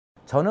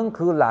저는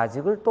그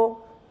라직을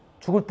또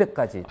죽을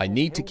때까지 I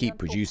need to keep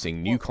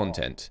producing new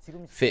content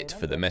fit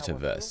for the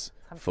metaverse,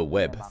 for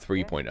Web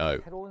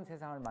 3.0.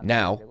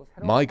 Now,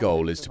 my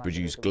goal is to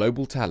produce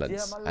global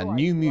talents and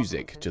new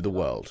music to the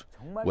world,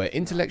 where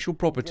intellectual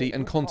property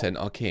and content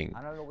are king,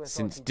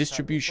 since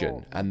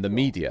distribution and the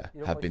media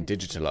have been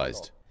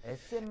digitalized.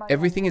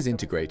 Everything is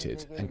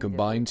integrated and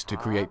combined to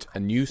create a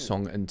new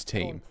song and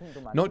team,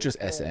 not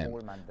just SM,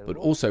 but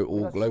also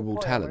all global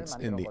talents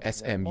in the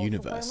SM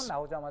universe.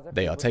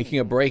 They are taking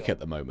a break at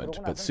the moment,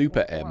 but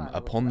SuperM,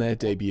 upon their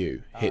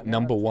debut, hit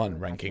 #1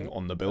 ranking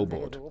on the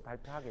Billboard.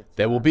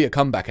 There will be a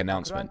comeback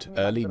announcement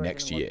early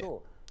next year.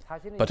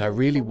 But I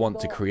really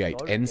want to create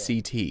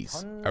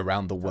NCTs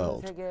around the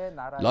world.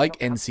 Like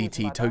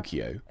NCT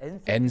Tokyo,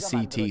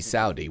 NCT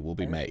Saudi will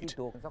be made.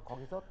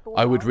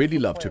 I would really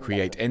love to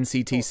create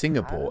NCT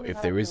Singapore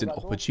if there is an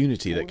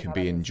opportunity that can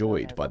be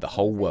enjoyed by the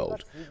whole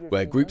world,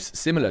 where groups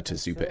similar to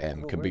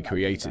SuperM can be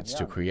created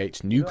to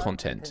create new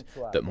content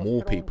that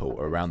more people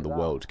around the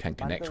world can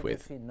connect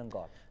with.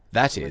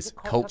 That is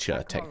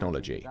culture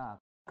technology.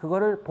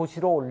 그거를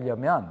보시러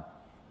오려면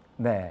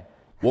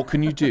What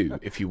can you do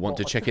if you want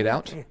to check it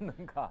out?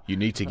 You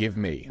need to give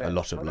me a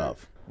lot of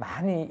love.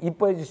 많이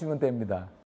이뻐해 주시면 됩니다.